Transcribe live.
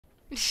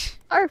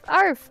Arf,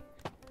 arf!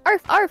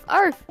 Arf, arf,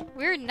 arf!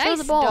 We're Throw nice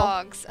the ball.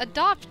 dogs.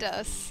 Adopt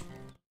us.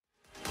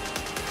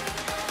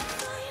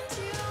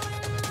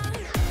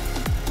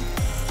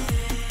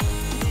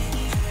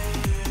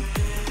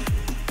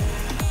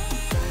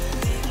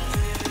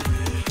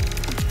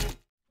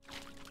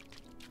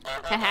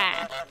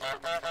 Haha.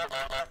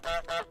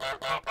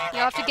 You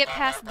have to get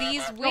past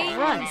these wings.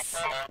 run.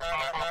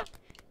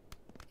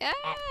 Yeah.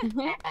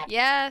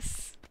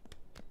 Yes.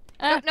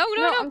 No, no,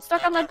 no, no. I'm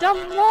stuck on the dumb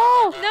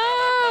wall!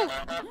 No!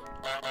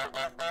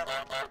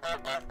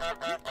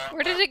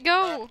 Where did it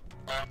go?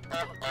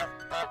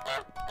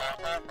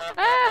 Ah!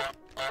 Ah!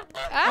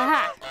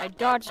 Aha! I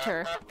dodged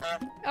her.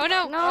 Oh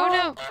no! No. Oh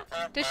no!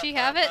 Does she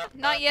have it?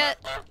 Not yet.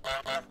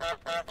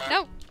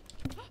 No.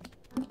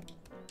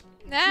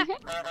 Nah.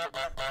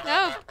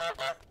 No.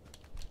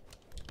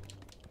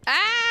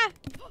 Ah!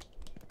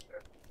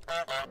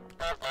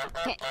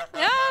 No!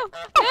 No!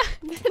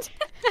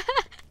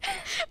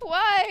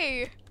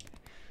 Why?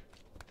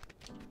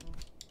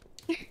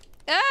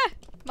 Ah!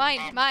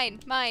 Mine, mine,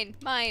 mine,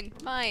 mine,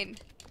 mine.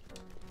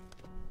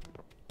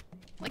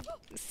 Like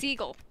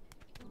seagull.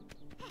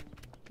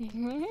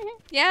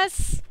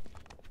 Yes!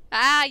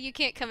 Ah, you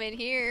can't come in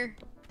here.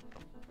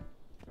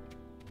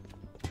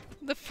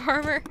 The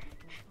farmer.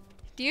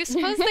 Do you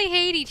suppose they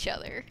hate each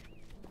other?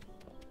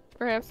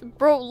 Perhaps.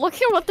 Bro, look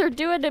at what they're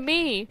doing to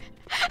me!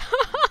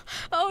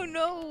 Oh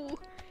no!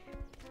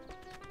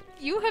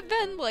 You have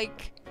been,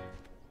 like,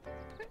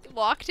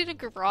 locked in a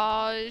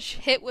garage,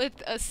 hit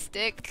with a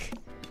stick,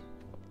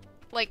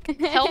 like,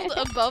 held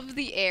above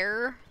the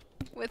air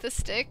with a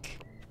stick.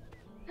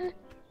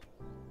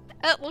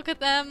 Look at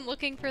them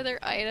looking for their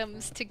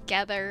items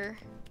together.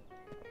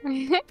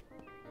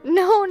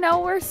 No,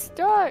 now we're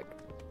stuck!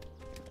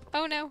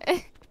 Oh no.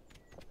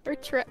 We're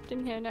trapped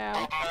in here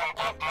now.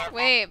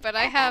 Wait, but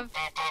I have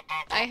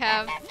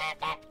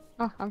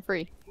Oh, I'm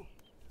free.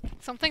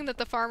 something that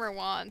the farmer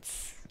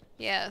wants.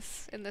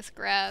 Yes, in this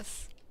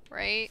grass,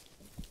 right?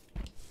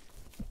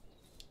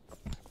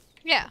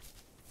 Yeah.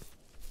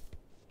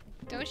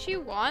 Don't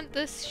you want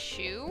this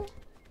shoe?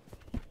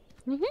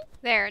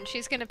 There, and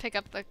she's gonna pick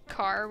up the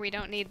car. We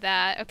don't need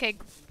that. Okay.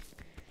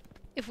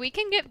 If we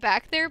can get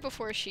back there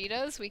before she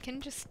does, we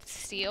can just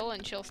steal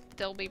and she'll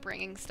still be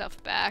bringing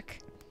stuff back.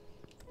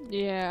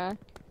 Yeah.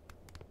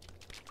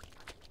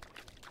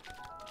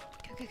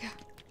 Go, go,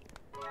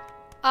 go.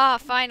 Ah,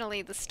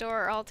 finally, the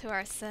store all to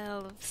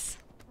ourselves.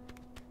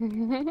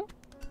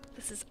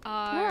 This is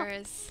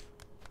ours.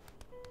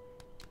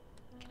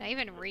 Can I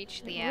even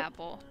reach the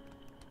apple?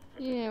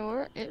 Yeah,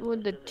 where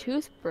would the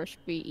toothbrush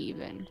be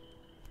even?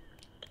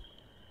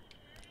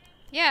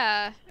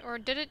 Yeah, or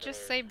did it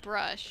just say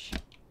brush?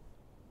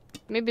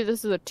 Maybe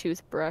this is a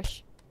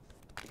toothbrush.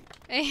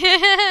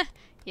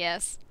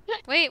 Yes.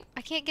 Wait,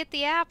 I can't get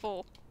the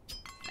apple.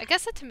 I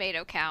guess a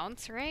tomato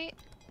counts, right?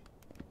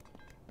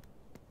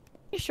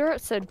 You sure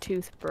it said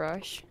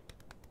toothbrush?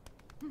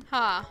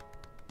 Huh.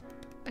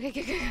 Okay,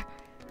 go, go, go.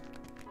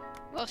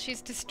 Well,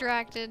 she's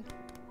distracted.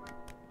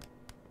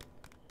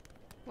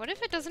 What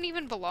if it doesn't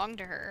even belong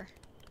to her?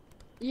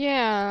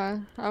 Yeah,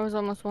 I was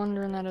almost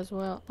wondering that as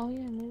well. Oh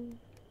yeah, maybe.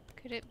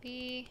 Could it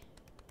be?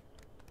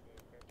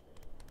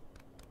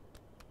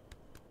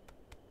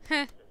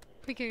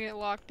 We could get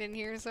locked in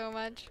here so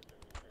much.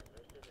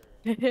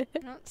 I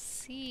don't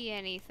see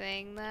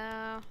anything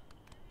though.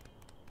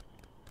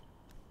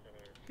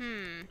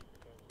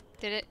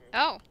 Did it?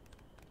 Oh!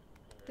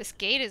 This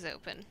gate is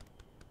open.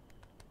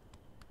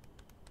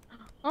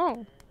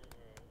 Oh.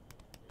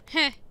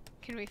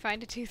 Can we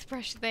find a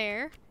toothbrush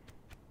there?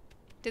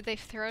 Did they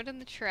throw it in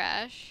the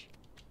trash?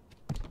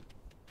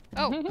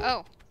 Oh,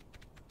 oh.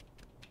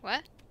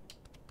 What?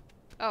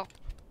 Oh.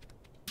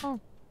 Oh.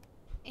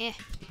 Eh.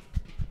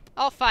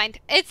 I'll find.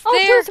 It's Oh,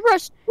 there!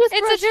 toothbrush!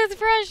 It's a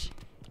toothbrush!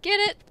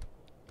 Get it!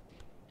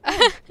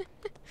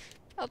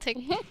 I'll take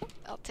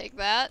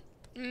that.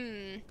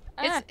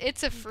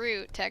 It's a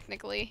fruit,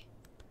 technically.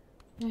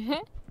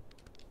 Whoa,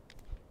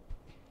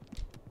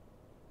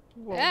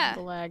 Yeah.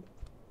 the lag.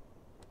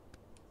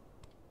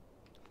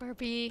 Where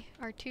be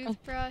our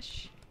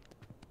toothbrush?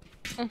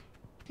 Uh.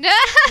 No!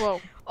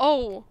 Whoa.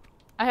 Oh!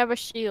 I have a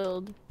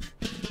shield.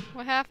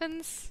 What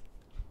happens?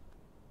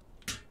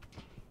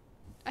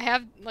 I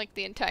have, like,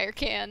 the entire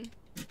can.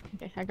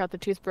 Okay, I got the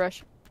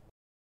toothbrush.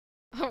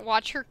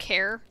 Watch her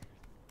care.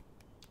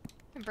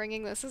 I'm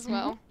bringing this as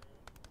well.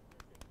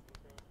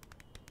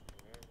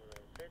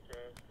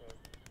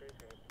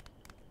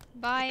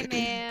 Bye,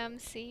 ma'am.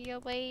 See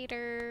you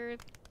later.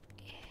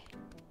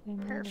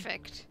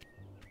 Perfect.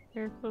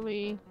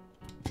 Carefully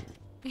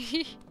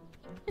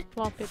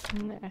plop it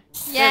in there.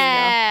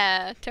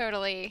 Yeah,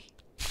 totally.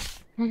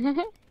 There we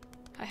go.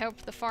 I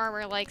hope the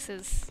farmer likes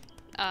his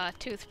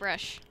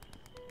toothbrush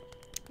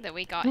that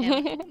we got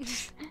him.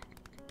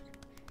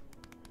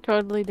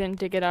 Totally didn't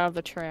dig it out of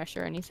the trash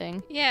or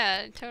anything.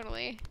 Yeah,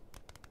 totally.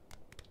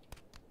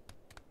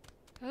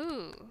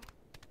 Ooh.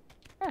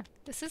 Huh.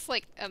 This is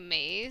like a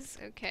maze,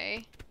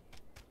 okay.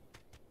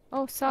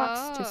 Oh,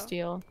 socks to Oh.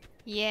 steal.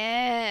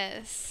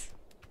 Yes.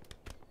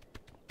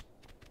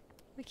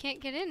 We can't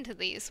get into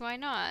these. Why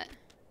not?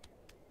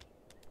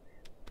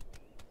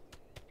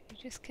 We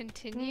just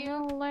continue.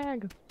 No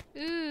lag.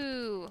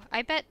 Ooh,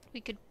 I bet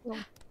we could.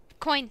 Oh,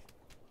 Coin.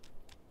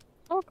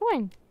 oh,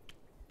 coin.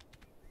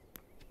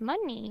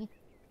 Money.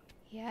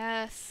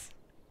 Yes.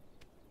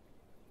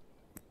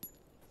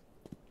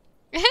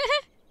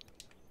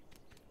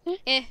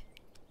 Eh.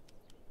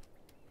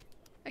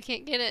 I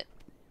can't get it.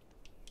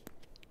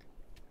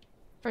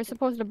 Are we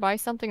supposed to buy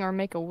something or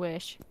make a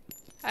wish?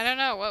 I don't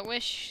know. What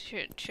wish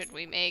should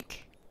we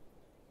make?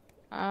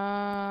 Eh.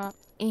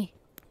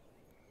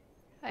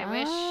 I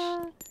wish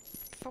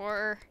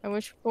for. I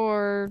wish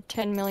for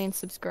 10 million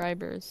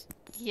subscribers.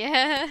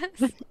 Yes.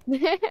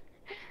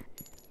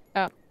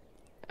 Oh.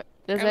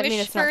 Does I that mean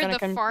wish it's not for gonna the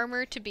come?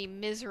 farmer to be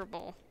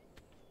miserable.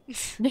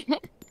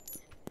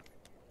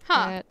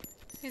 Huh.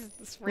 Here's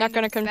this Not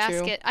gonna random come true.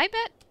 basket. I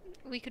bet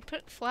we could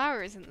put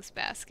flowers in this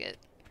basket.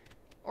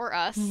 Or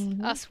us.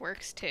 Mhm. Us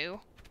works too.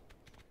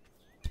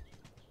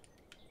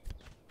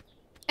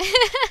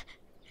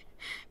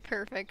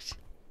 Perfect.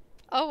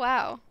 Oh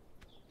wow.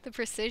 The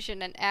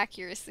precision and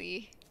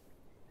accuracy.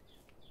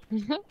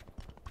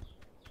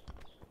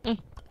 Eh.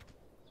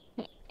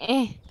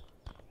 Eh.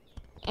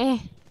 Eh.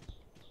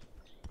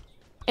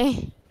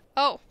 Eh.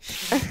 Oh.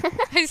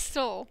 I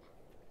stole.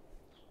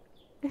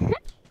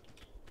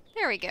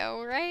 There we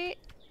go, right?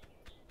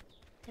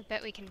 I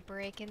bet we can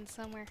break in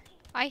somewhere.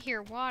 I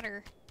hear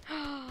water.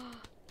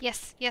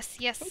 Yes, yes,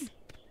 yes.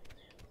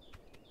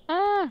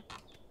 Ah.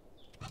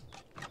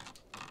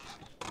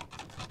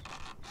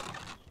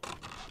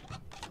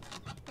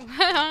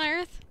 What on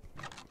earth?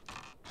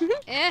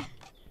 Eh.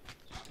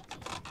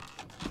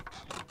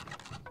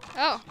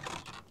 Oh.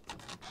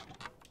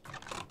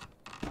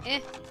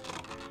 Eh.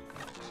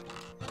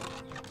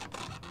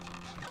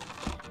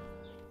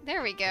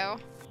 There we go.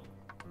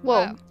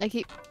 Whoa. Wow. I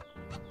keep.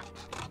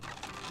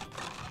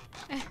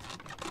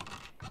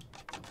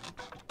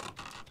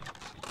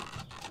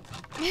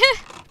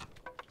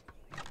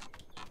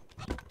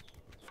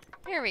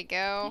 There we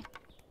go.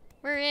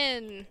 We're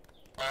in.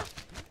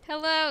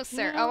 Hello,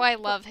 sir. No, Oh, I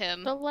love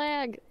him. The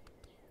lag.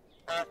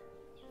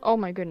 Oh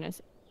my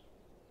goodness.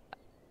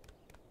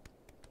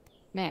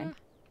 Man.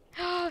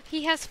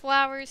 He has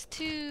flowers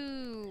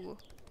too.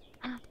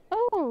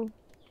 Oh.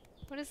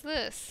 What is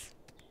this?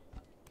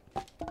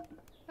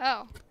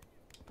 Oh.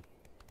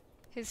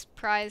 His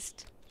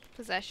prized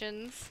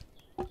possessions.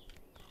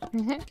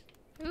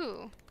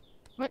 Ooh.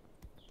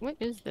 What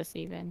is this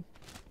even?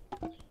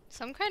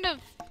 Some kind of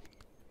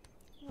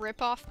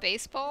rip-off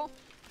baseball?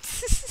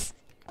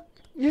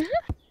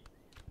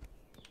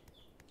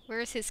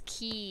 Where's his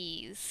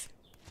keys?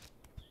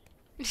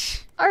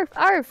 Arf,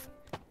 arf!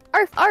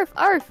 Arf, arf,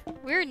 arf!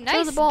 We're Throw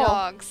nice the ball.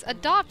 dogs.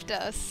 Adopt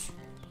us.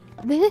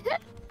 No!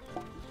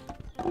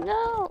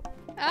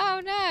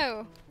 Oh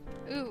no!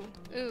 Ooh,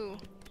 ooh.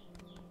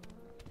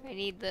 I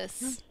need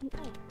this.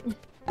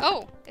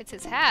 Oh, it's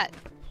his hat.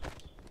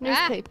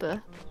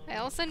 Newspaper. I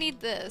also need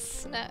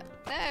this. No,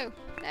 no,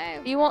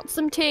 no. You want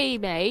some tea,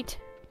 mate?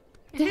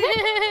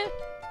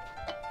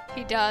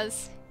 He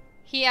does.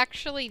 He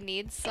actually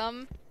needs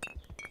some.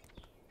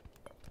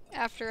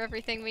 After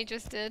everything we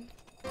just did.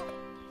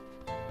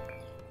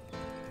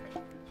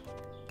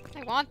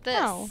 I want this.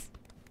 No.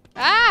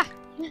 Ah!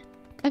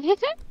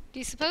 Do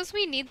you suppose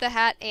we need the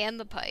hat and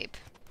the pipe?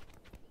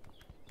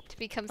 To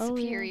become Oh,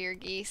 yeah. superior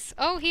geese.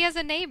 Oh, he has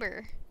a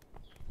neighbor.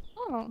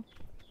 Oh.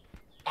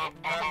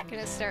 I'm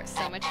gonna start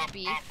so much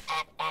beef.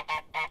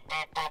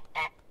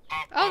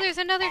 Oh, there's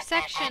another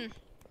section.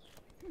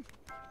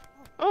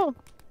 Oh.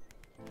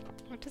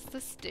 What does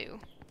this do?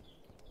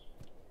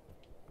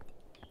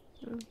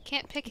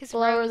 Can't pick his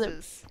Flower that-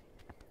 roses.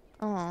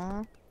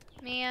 Aw.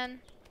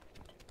 Man.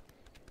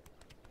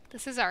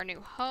 This is our new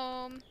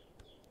home.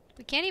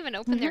 We can't even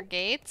open their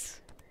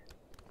gates.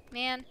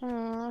 Man.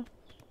 Aw.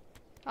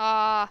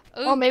 Ah.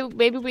 Oh, Ooh.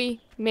 maybe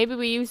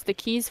we use the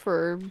keys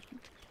for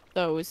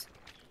those.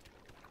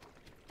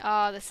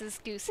 Oh, this is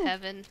goose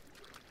heaven.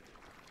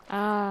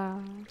 Ah.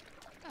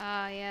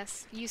 Ah,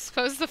 yes. You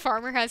suppose the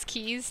farmer has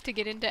keys to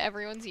get into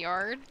everyone's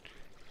yard?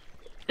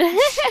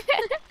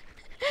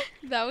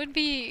 That would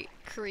be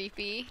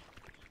creepy.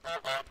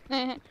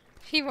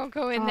 He won't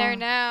go in there Oh.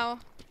 now.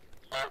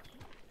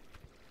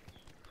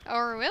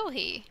 Or will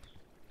he?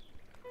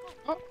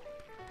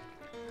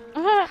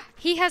 Ah.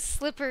 He has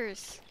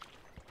slippers.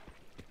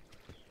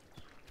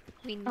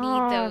 We need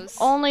those.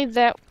 Only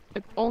that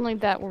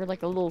were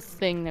like a little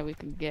thing that we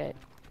could get.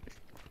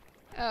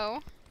 Oh.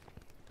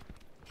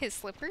 His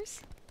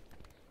slippers?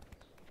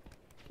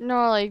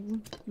 No, like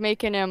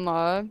making him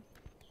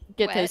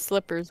get Wet? his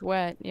slippers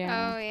wet.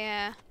 Yeah. Oh,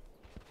 yeah.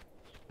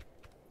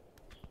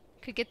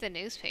 Could get the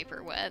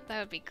newspaper wet. That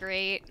would be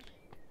great.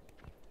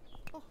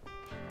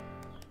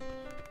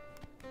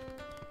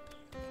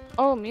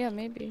 Oh, yeah,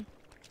 maybe.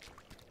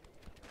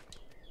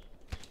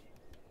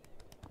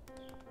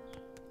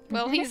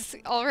 Well, he's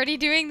already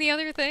doing the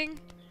other thing.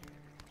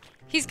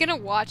 He's gonna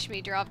watch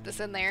me drop this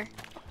in there.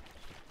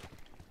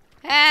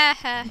 Ah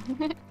ha.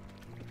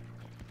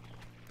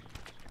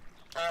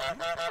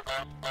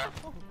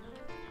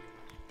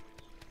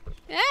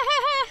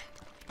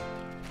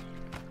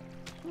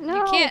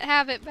 can't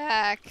have it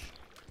back.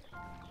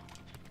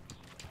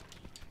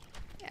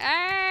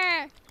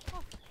 Ah!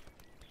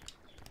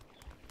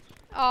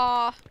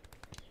 Aw.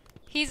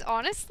 He's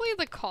honestly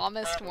the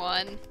calmest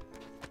one.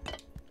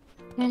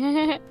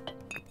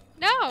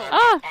 No!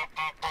 Ah!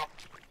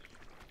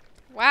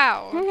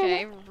 Wow,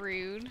 okay,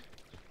 rude.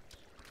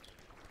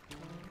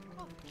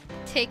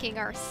 Taking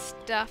our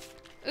stuff.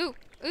 Ooh,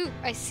 ooh,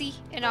 I see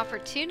an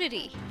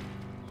opportunity.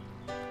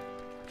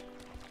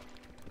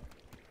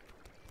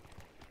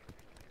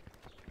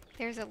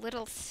 There's a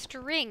little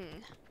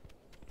string.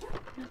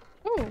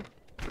 Ooh.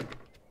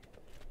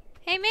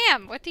 Hey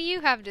ma'am, what do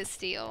you have to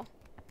steal?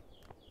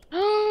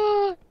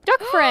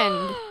 Duck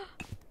friend!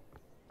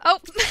 Oh!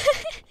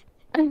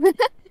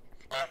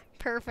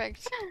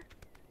 Perfect.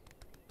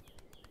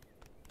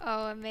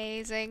 Oh,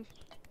 amazing.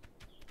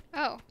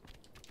 Oh.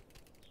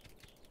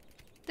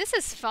 This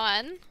is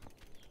fun.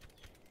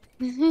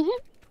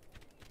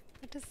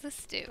 What does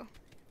this do?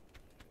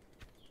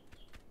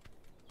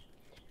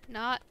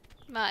 Not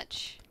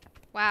much.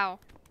 Wow.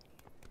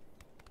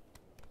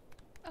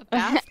 A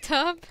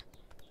bathtub?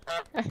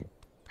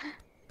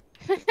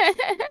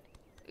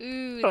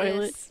 Ooh, Toilet.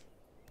 this.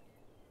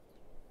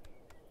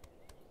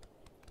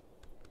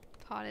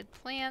 Potted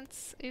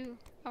plants. Ooh,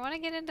 I want to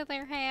get into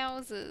their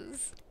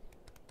houses.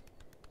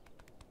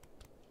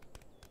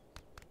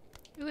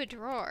 Ooh, a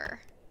drawer.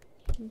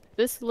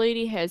 This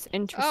lady has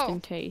interesting Oh.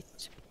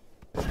 taste.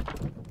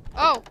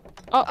 Oh!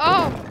 Oh.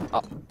 Oh!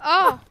 Oh.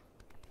 Oh!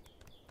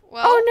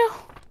 Well, Oh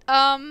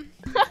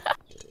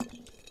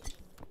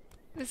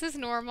this is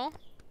normal.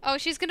 Oh,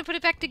 she's gonna put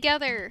it back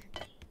together.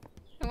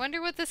 I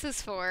wonder what this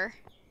is for.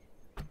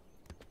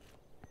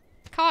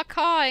 Caw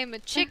caw, I'm a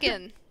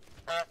chicken.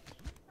 no!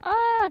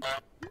 Ah!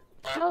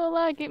 No,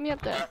 lag, get me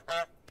up there.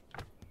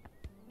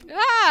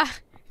 Ah!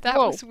 That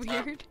Whoa. was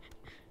weird.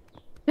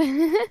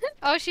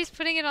 Oh, she's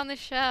putting it on the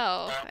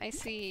shelf. I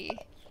see.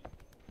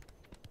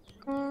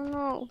 Oh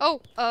no. Oh!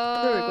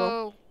 There we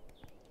go.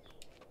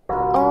 Oh!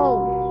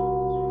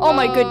 Oh. Oh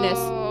my goodness.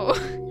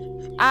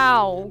 Oh.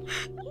 Ow.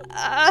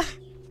 Ah.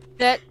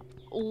 That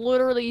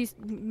literally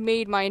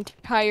made my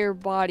entire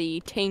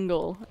body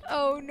tingle.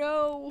 Oh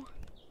no!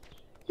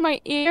 My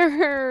ear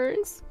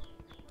hurts.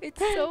 It's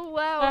so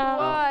loud. Ow.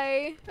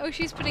 Why? Oh,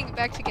 she's putting it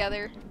back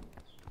together.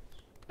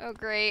 Oh,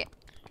 great.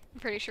 I'm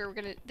pretty sure we're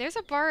gonna. There's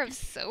a bar of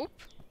soap.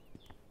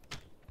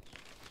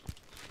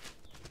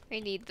 I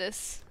need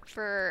this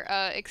for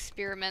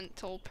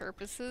experimental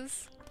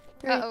purposes.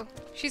 Right. Uh oh.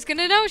 She's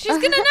gonna know! She's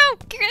gonna know!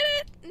 Get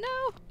it!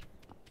 No!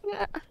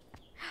 Yeah.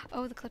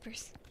 Oh, the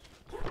clippers.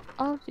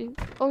 Oh,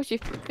 she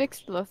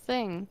fixed the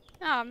thing.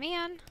 Oh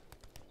man.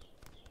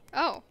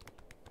 Oh.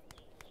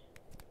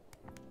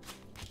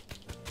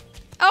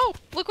 Oh!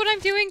 Look what I'm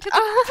doing to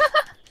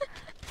the.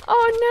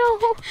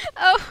 Oh no!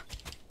 Oh!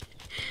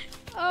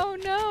 Oh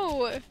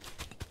no!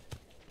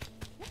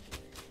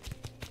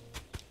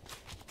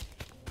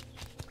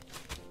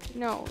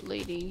 No,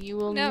 lady, you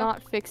will No.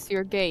 not fix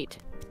your gate.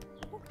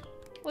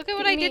 Look at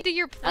what Give I me- did to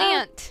your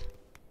plant!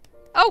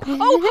 Oh!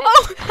 Oh!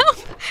 Oh! Help!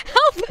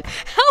 Help!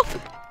 Help!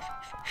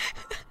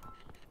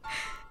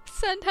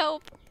 Send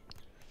help!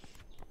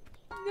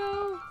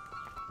 No!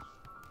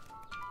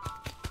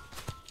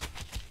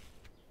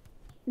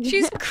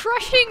 She's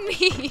crushing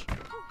me!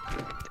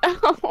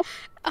 Oh,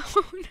 Oh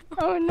no!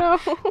 oh no!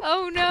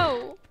 Oh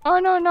no! Oh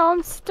no, no,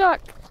 I'm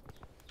stuck.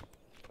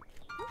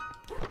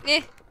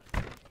 Eh.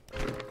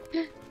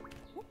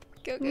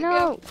 Go, go, No,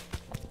 go.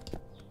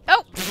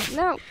 Oh!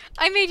 no,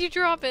 I made you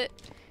drop it!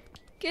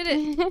 Get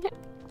it!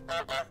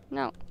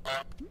 no,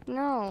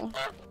 no.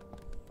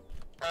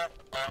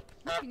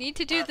 You need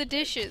to do the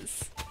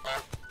dishes.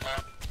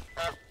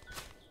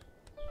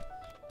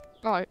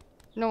 Oh,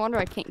 no wonder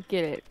I can't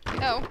get it.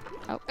 Oh.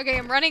 Oh. Okay,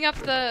 I'm running up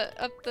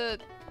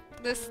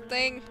this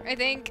thing, I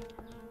think.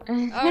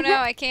 Oh no,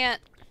 I can't.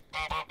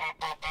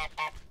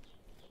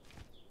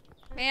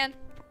 Man,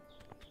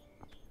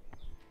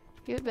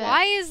 Get back.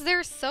 why is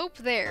there soap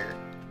there?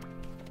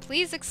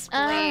 Please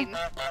explain.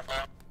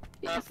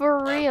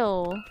 For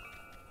real.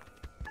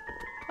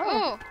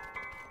 Oh,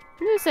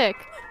 Music.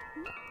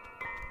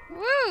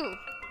 woo!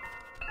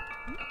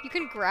 You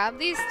can grab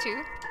these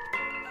too?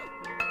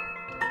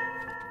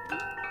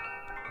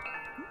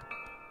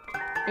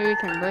 Maybe we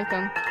can break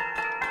them.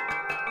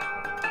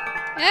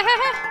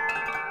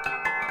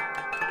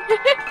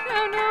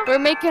 Oh no. We're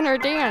making her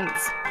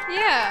dance.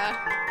 Yeah.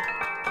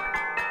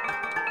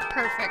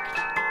 Perfect.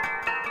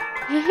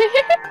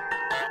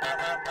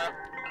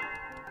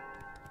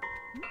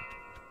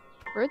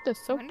 Where'd the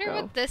soap Wonder go?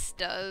 what this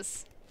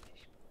does.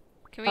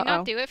 Can we Uh-oh.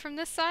 not do it from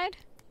this side?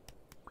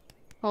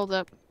 Hold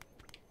up.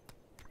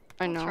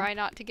 I know. Try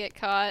not to get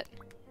caught.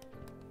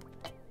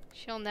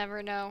 She'll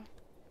never know.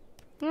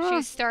 Ah.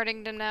 She's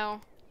starting to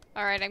know.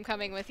 Alright, I'm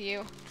coming with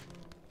you.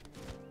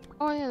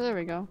 Oh yeah, there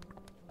we go.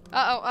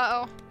 Uh-oh,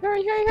 uh-oh.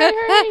 Hurry, hurry,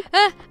 hurry,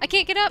 hurry! I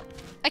can't get up!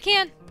 I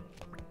can!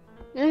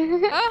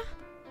 Oh!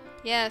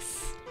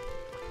 Yes.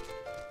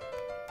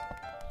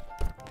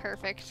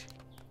 Perfect.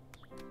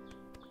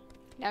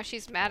 Now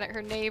she's mad at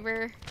her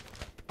neighbor.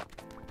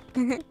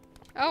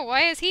 Oh,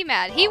 why is he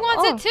mad? He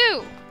wants it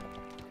too!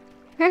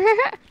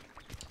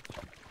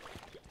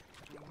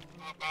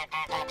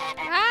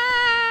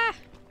 Ah!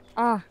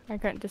 Ah, I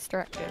got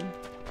distracted.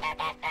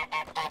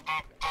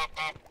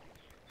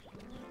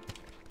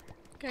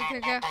 Go, go,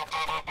 go.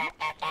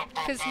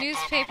 Because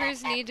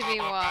newspapers need to be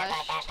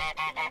washed.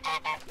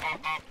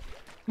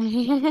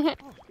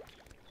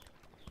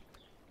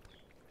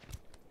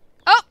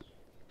 Oh!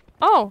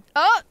 Oh!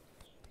 Oh!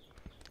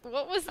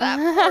 What was that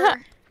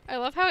for? I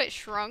love how it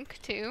shrunk,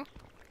 too.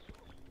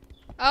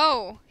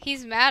 Oh,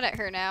 he's mad at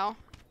her now.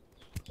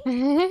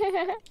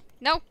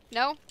 No,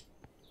 no.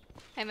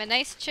 I'm a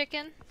nice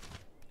chicken.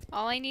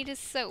 All I need is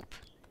soap.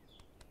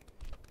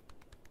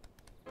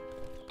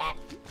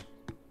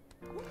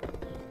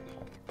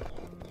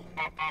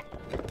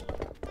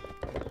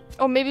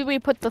 Oh, maybe we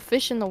put the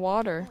fish in the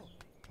water.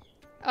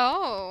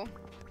 Oh.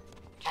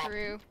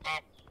 True.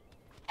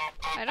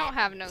 I don't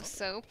have no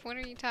soap. What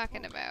are you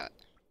talking about?